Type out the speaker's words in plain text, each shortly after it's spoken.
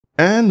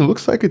And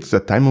looks like it's the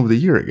time of the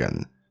year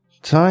again.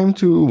 Time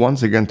to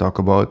once again talk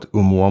about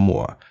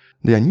Oumuamua,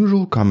 the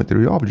unusual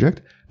cometary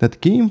object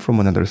that came from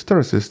another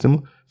star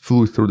system,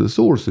 flew through the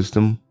solar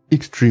system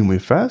extremely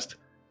fast,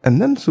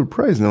 and then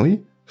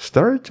surprisingly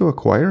started to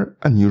acquire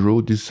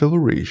unusual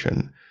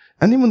deceleration.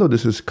 And even though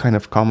this is kind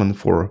of common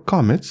for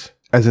comets,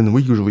 as in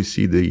we usually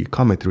see the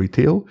cometary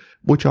tail,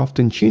 which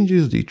often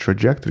changes the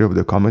trajectory of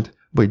the comet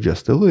by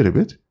just a little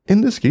bit,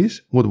 in this case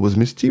what was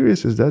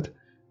mysterious is that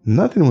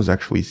nothing was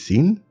actually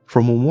seen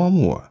from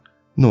Oumuamua.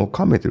 No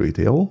cometary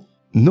tail,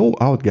 no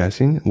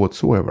outgassing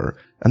whatsoever,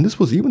 and this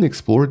was even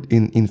explored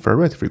in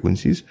infrared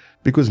frequencies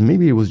because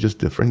maybe it was just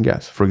different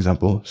gas, for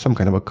example some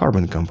kind of a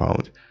carbon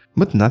compound,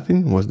 but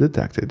nothing was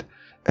detected.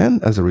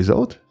 And as a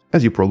result,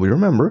 as you probably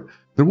remember,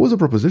 there was a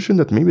proposition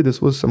that maybe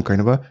this was some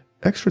kind of a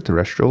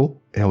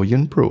extraterrestrial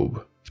alien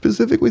probe,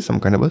 specifically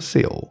some kind of a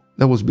sail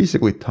that was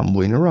basically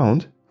tumbling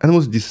around and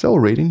was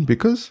decelerating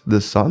because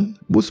the sun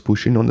was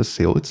pushing on the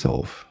sail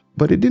itself.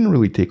 But it didn't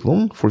really take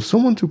long for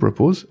someone to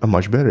propose a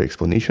much better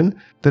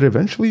explanation that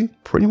eventually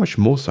pretty much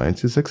most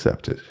scientists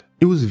accepted.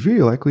 It was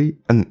very likely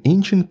an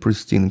ancient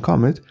pristine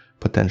comet,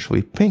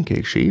 potentially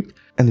pancake-shaped,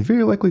 and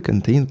very likely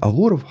contained a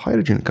lot of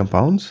hydrogen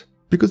compounds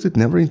because it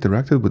never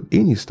interacted with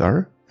any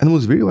star and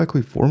was very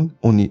likely formed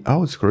on the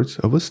outskirts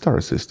of a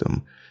star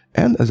system.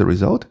 And as a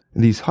result,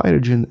 these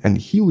hydrogen and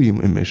helium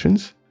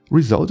emissions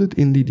resulted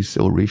in the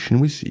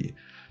deceleration we see.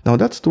 Now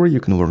that story you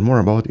can learn more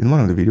about in one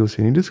of the videos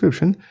in the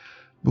description.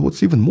 But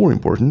what's even more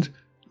important,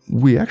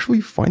 we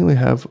actually finally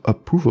have a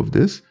proof of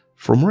this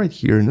from right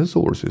here in the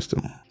solar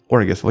system.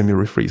 Or I guess let me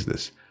rephrase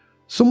this.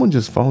 Someone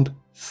just found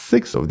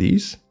 6 of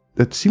these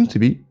that seem to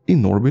be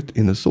in orbit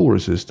in the solar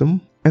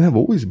system and have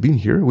always been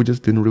here, we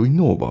just didn't really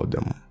know about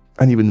them.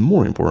 And even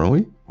more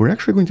importantly, we're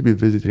actually going to be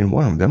visiting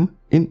one of them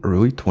in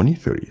early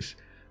 2030s.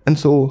 And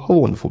so, hello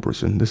wonderful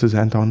person, this is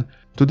Anton.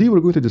 Today we're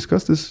going to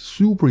discuss this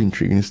super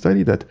intriguing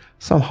study that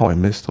somehow I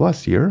missed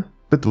last year,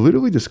 that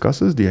literally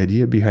discusses the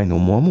idea behind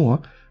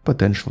Oumuamua,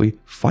 potentially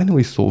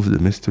finally solves the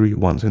mystery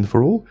once and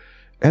for all,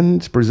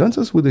 and presents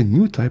us with a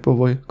new type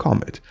of a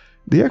comet.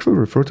 They actually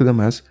refer to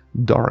them as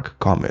dark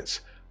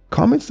comets.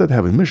 Comets that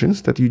have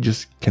emissions that you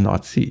just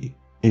cannot see.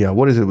 Yeah,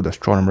 what is it with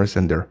astronomers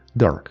and their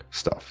dark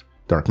stuff?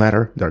 Dark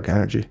matter, dark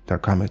energy,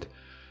 dark comet?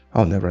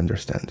 I'll never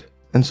understand.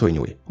 And so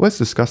anyway, let's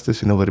discuss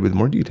this in a little bit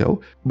more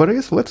detail, but I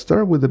guess let's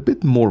start with a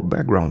bit more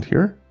background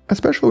here,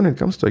 especially when it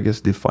comes to, I guess,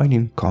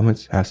 defining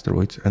comets,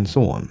 asteroids, and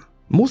so on.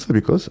 Mostly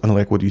because,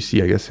 unlike what you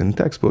see, I guess, in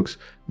textbooks,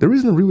 there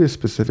isn't really a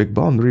specific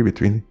boundary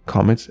between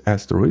comets,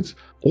 asteroids,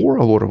 or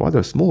a lot of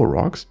other smaller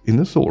rocks in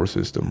the solar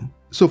system.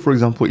 So for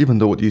example, even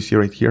though what you see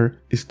right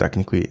here is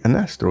technically an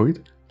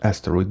asteroid,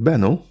 asteroid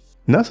Bennu,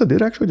 NASA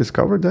did actually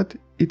discover that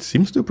it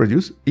seems to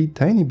produce a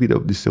tiny bit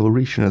of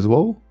deceleration as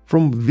well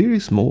from very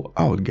small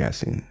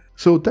outgassing.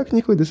 So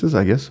technically this is,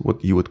 I guess,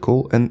 what you would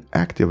call an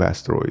active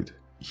asteroid.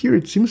 Here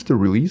it seems to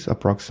release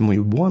approximately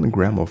 1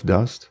 gram of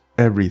dust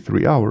every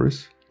 3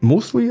 hours,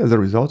 mostly as a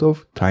result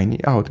of tiny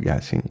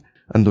outgassing,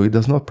 and though it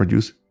does not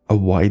produce a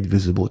wide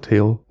visible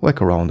tail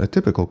like around a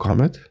typical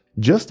comet,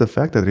 just the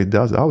fact that it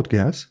does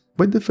outgas,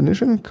 by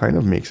definition kind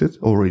of makes it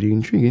already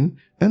intriguing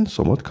and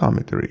somewhat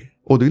cometary.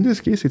 Although in this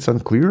case it's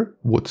unclear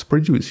what's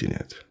producing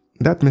it.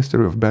 That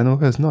mystery of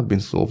Bennu has not been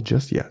solved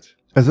just yet.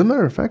 As a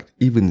matter of fact,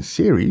 even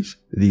Ceres,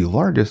 the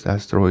largest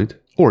asteroid,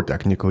 or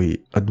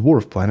technically a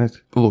dwarf planet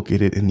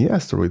located in the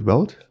asteroid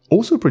belt,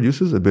 also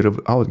produces a bit of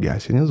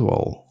outgassing as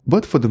well.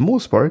 But for the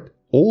most part,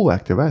 all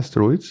active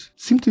asteroids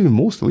seem to be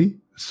mostly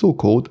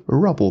so-called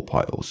rubble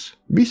piles,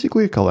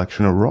 basically a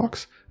collection of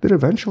rocks that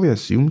eventually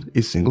assumed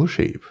a single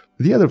shape.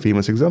 The other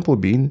famous example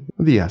being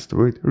the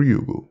asteroid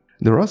Ryugu.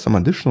 There are some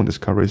additional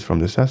discoveries from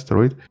this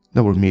asteroid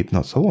that were made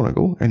not so long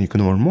ago, and you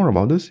can learn more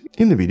about this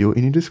in the video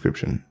in the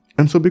description.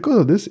 And so because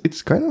of this,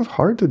 it's kind of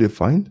hard to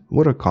define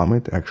what a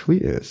comet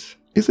actually is.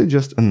 Is it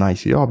just an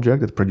icy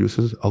object that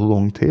produces a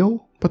long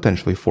tail,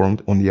 potentially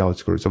formed on the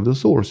outskirts of the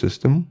solar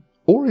system?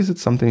 Or is it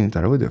something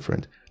entirely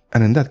different?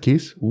 And in that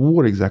case,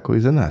 what exactly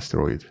is an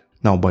asteroid?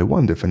 Now, by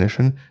one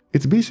definition,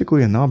 it's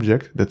basically an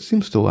object that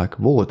seems to lack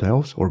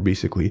volatiles, or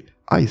basically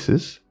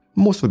ices,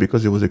 mostly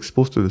because it was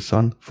exposed to the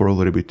sun for a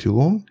little bit too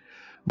long.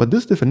 But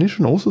this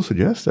definition also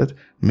suggests that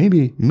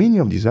maybe many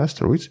of these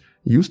asteroids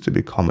used to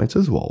be comets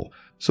as well.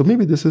 So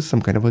maybe this is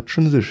some kind of a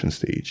transition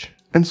stage.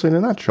 And so in a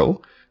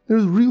nutshell,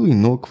 there's really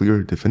no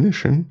clear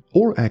definition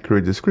or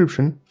accurate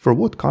description for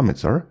what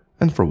comets are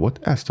and for what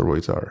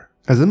asteroids are.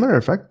 As a matter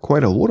of fact,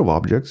 quite a lot of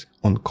objects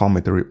on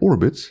cometary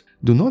orbits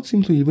do not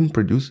seem to even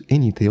produce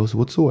any tails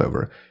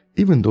whatsoever,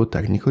 even though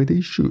technically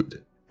they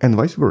should. And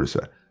vice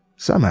versa.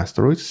 Some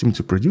asteroids seem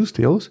to produce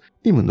tails,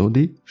 even though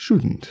they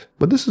shouldn't.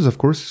 But this is of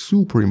course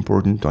super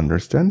important to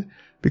understand,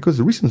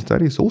 because recent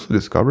studies also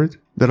discovered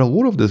that a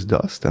lot of this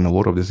dust and a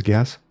lot of this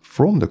gas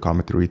from the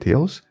cometary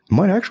tails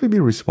might actually be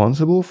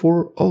responsible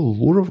for a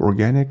lot of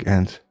organic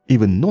and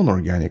even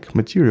non-organic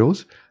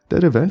materials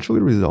that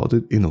eventually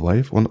resulted in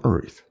life on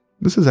Earth.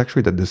 This is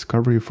actually the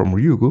discovery from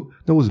Ryugu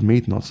that was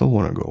made not so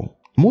long ago.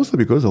 Mostly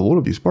because a lot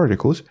of these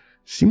particles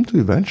seem to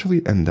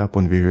eventually end up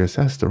on various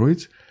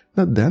asteroids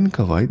that then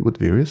collide with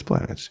various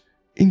planets,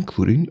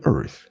 including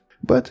Earth.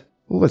 But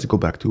let's go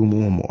back to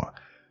Oumuamua.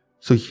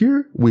 So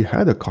here we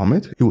had a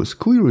comet, it was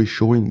clearly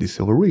showing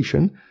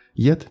deceleration,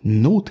 yet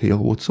no tail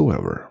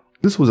whatsoever.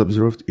 This was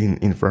observed in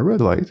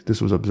infrared light,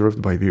 this was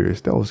observed by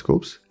various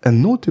telescopes,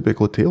 and no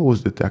typical tail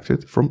was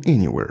detected from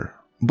anywhere.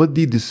 But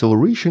the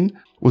deceleration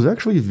was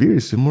actually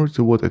very similar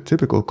to what a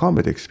typical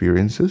comet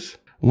experiences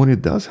when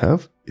it does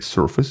have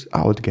surface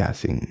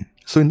outgassing.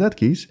 So in that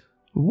case,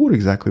 what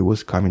exactly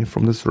was coming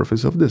from the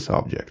surface of this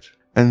object?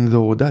 And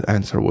though that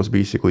answer was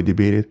basically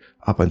debated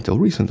up until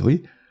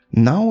recently,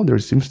 now there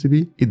seems to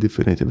be a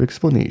definitive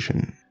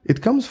explanation.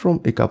 It comes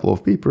from a couple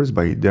of papers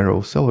by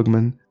Daryl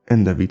Seligman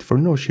and David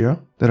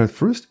Farnosia that at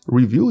first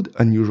revealed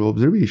unusual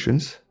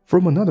observations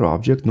from another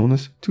object known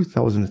as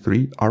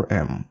 2003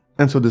 RM.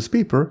 And so this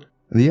paper,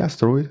 The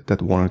Asteroid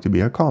That Wanted to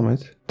Be a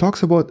Comet,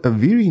 talks about a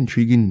very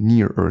intriguing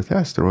near-Earth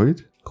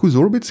asteroid whose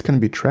orbits can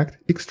be tracked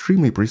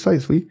extremely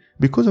precisely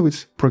because of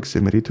its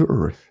proximity to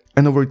Earth.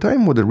 And over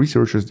time what the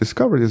researchers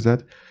discovered is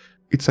that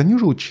its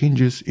unusual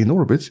changes in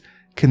orbits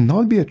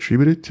cannot be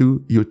attributed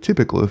to your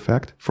typical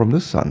effect from the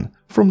Sun,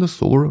 from the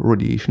solar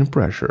radiation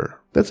pressure.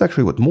 That's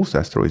actually what most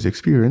asteroids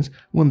experience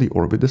when they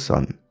orbit the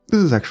Sun.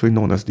 This is actually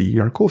known as the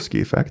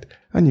Yarkovsky effect,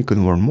 and you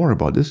can learn more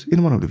about this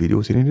in one of the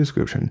videos in the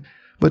description.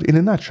 But in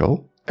a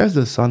nutshell, as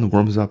the Sun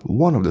warms up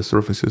one of the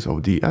surfaces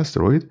of the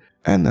asteroid,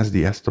 and as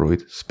the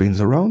asteroid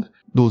spins around,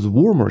 those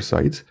warmer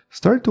sides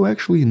start to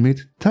actually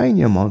emit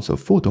tiny amounts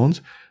of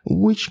photons,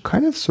 which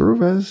kind of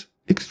serve as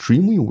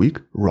extremely weak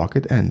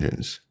rocket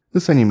engines.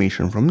 This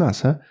animation from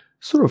NASA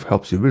sort of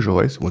helps you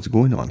visualize what's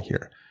going on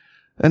here.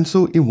 And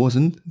so it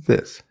wasn't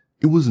this.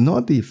 It was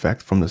not the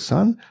effect from the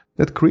Sun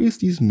that creates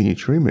these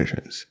miniature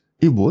emissions.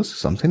 It was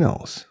something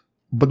else.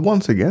 But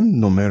once again,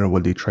 no matter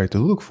what they tried to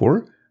look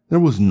for, there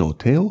was no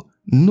tail,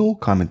 no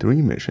cometary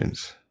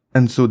emissions.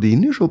 And so the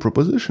initial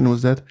proposition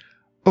was that,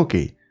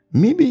 okay,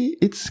 maybe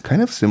it's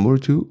kind of similar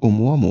to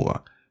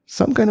Oumuamua,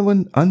 some kind of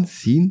an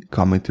unseen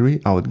cometary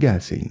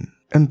outgassing.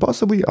 And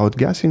possibly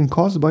outgassing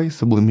caused by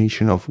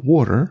sublimation of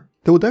water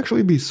that would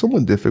actually be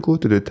somewhat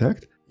difficult to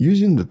detect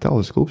using the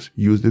telescopes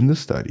used in the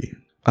study,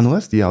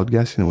 unless the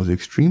outgassing was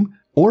extreme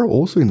or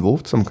also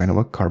involved some kind of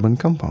a carbon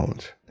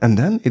compound. And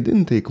then it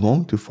didn't take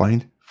long to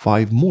find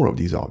 5 more of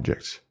these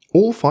objects,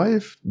 all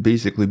 5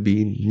 basically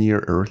being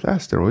near-Earth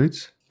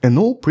asteroids, and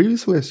all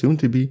previously assumed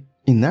to be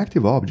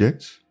inactive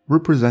objects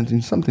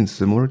representing something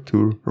similar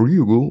to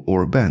Ryugu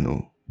or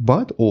Bennu.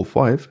 But all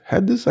 5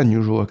 had this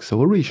unusual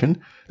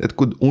acceleration that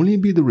could only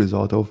be the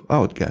result of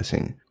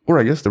outgassing, or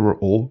I guess they were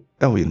all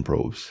alien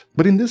probes.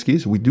 But in this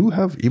case we do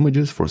have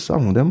images for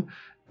some of them,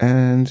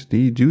 and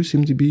they do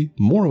seem to be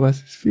more or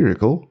less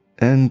spherical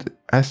and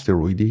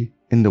asteroidy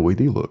in the way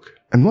they look.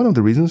 And one of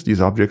the reasons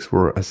these objects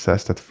were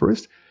assessed at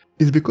first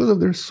is because of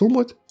their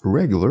somewhat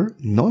regular,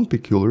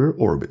 non-peculiar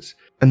orbits,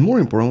 and more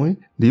importantly,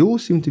 they all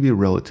seem to be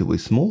relatively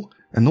small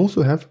and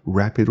also have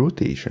rapid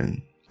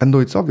rotation. And though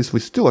it's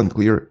obviously still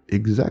unclear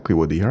exactly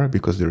what they are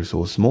because they're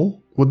so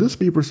small, what this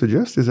paper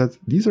suggests is that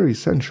these are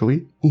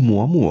essentially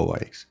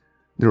Oumuamua-likes.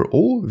 They're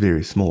all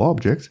very small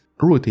objects,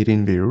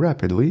 rotating very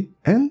rapidly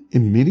and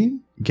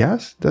emitting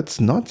gas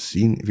that's not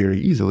seen very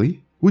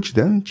easily, which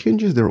then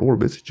changes their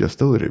orbits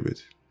just a little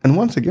bit. And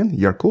once again,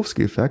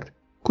 Yarkovsky effect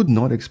could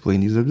not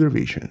explain these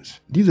observations.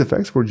 These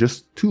effects were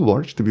just too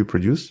large to be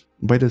produced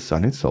by the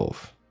Sun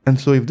itself. And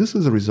so if this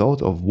is a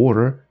result of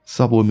water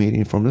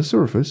sublimating from the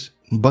surface,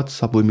 but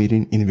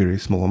sublimating in very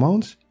small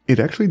amounts, it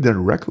actually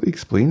directly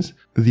explains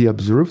the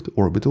observed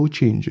orbital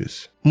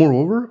changes.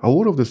 Moreover, a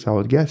lot of this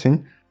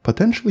outgassing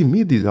potentially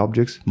made these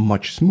objects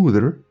much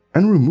smoother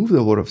and removed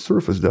a lot of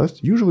surface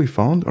dust usually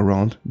found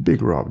around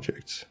bigger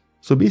objects.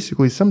 So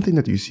basically something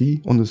that you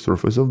see on the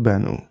surface of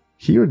Bennu.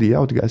 Here the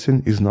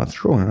outgassing is not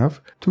strong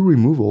enough to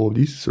remove all of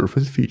these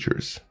surface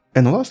features.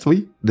 And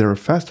lastly, their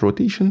fast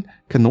rotation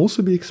can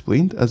also be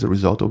explained as a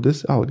result of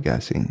this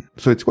outgassing.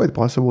 So it's quite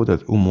possible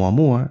that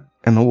Oumuamua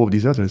and all of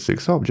these other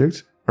 6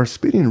 objects are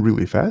spinning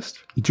really fast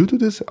due to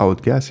this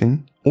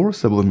outgassing or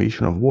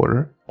sublimation of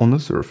water on the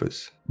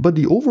surface. But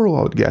the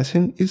overall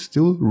outgassing is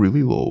still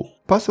really low,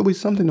 possibly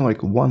something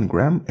like 1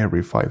 gram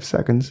every 5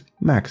 seconds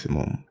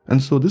maximum.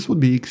 And so this would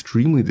be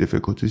extremely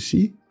difficult to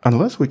see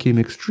unless we came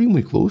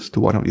extremely close to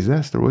one of these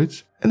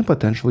asteroids and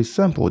potentially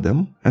sampled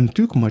them and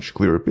took much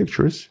clearer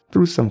pictures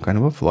through some kind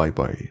of a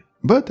flyby.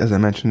 But as I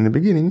mentioned in the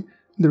beginning,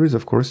 there is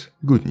of course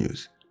good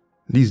news.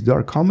 These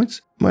dark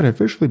comets might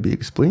officially be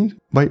explained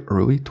by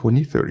early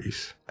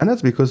 2030s. And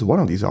that's because one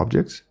of these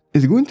objects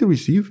is going to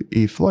receive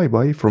a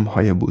flyby from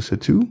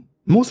Hayabusa 2,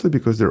 mostly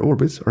because their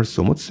orbits are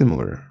somewhat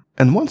similar.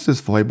 And once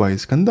this flyby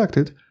is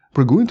conducted,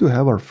 we're going to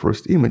have our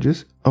first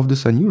images of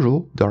this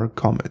unusual dark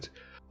comet.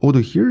 Although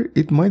here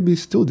it might be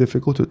still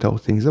difficult to tell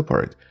things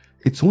apart.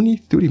 It's only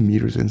 30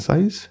 meters in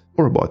size,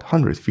 or about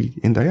 100 feet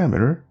in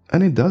diameter,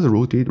 and it does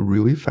rotate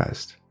really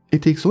fast.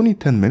 It takes only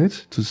 10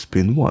 minutes to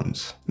spin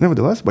once.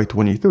 Nevertheless, by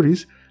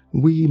 2030s,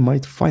 we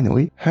might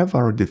finally have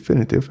our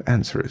definitive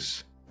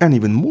answers. And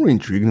even more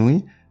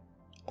intriguingly,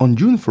 on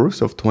June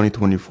 1st of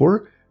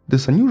 2024,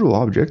 this unusual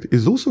object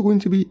is also going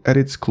to be at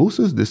its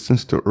closest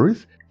distance to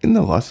Earth in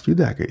the last few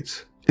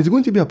decades. It's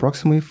going to be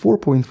approximately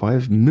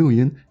 4.5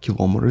 million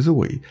kilometers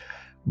away,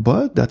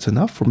 but that's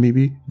enough for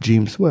maybe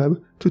James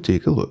Webb to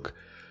take a look.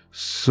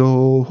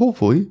 So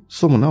hopefully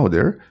someone out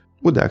there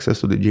with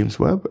access to the James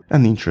Webb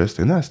and interest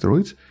in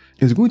asteroids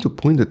is going to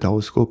point the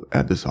telescope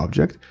at this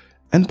object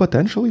and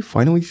potentially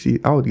finally see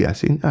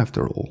outgassing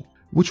after all,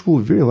 which will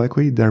very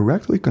likely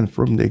directly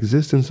confirm the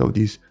existence of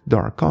these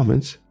dark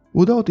comets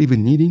without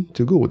even needing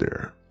to go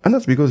there. And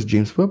that's because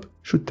James Webb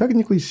should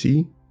technically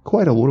see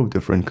quite a lot of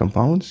different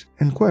compounds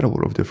and quite a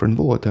lot of different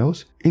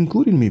volatiles,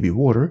 including maybe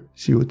water,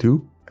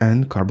 CO2,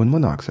 and carbon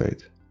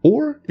monoxide.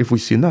 Or, if we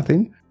see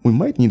nothing, we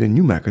might need a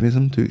new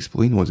mechanism to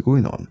explain what's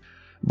going on.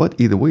 But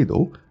either way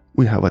though,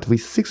 we have at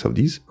least 6 of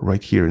these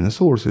right here in the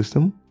solar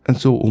system, and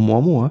so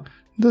Oumuamua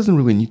doesn't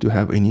really need to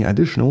have any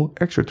additional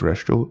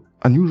extraterrestrial,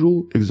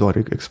 unusual,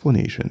 exotic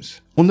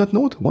explanations. On that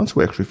note, once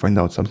we actually find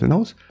out something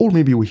else, or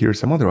maybe we hear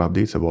some other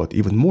updates about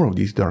even more of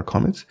these dark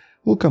comets,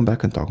 we'll come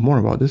back and talk more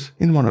about this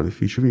in one of the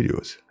future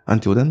videos.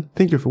 Until then,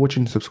 thank you for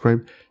watching,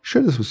 subscribe,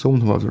 share this with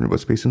someone who loves learning about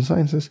space and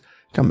sciences,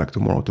 come back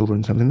tomorrow to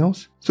learn something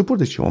else, support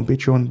this channel on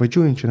Patreon by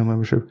joining channel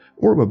membership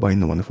or by buying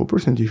the Wonderful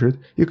Person t-shirt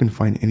you can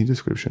find in the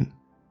description.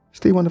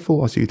 Stay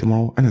wonderful, I'll see you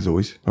tomorrow, and as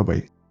always, bye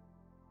bye.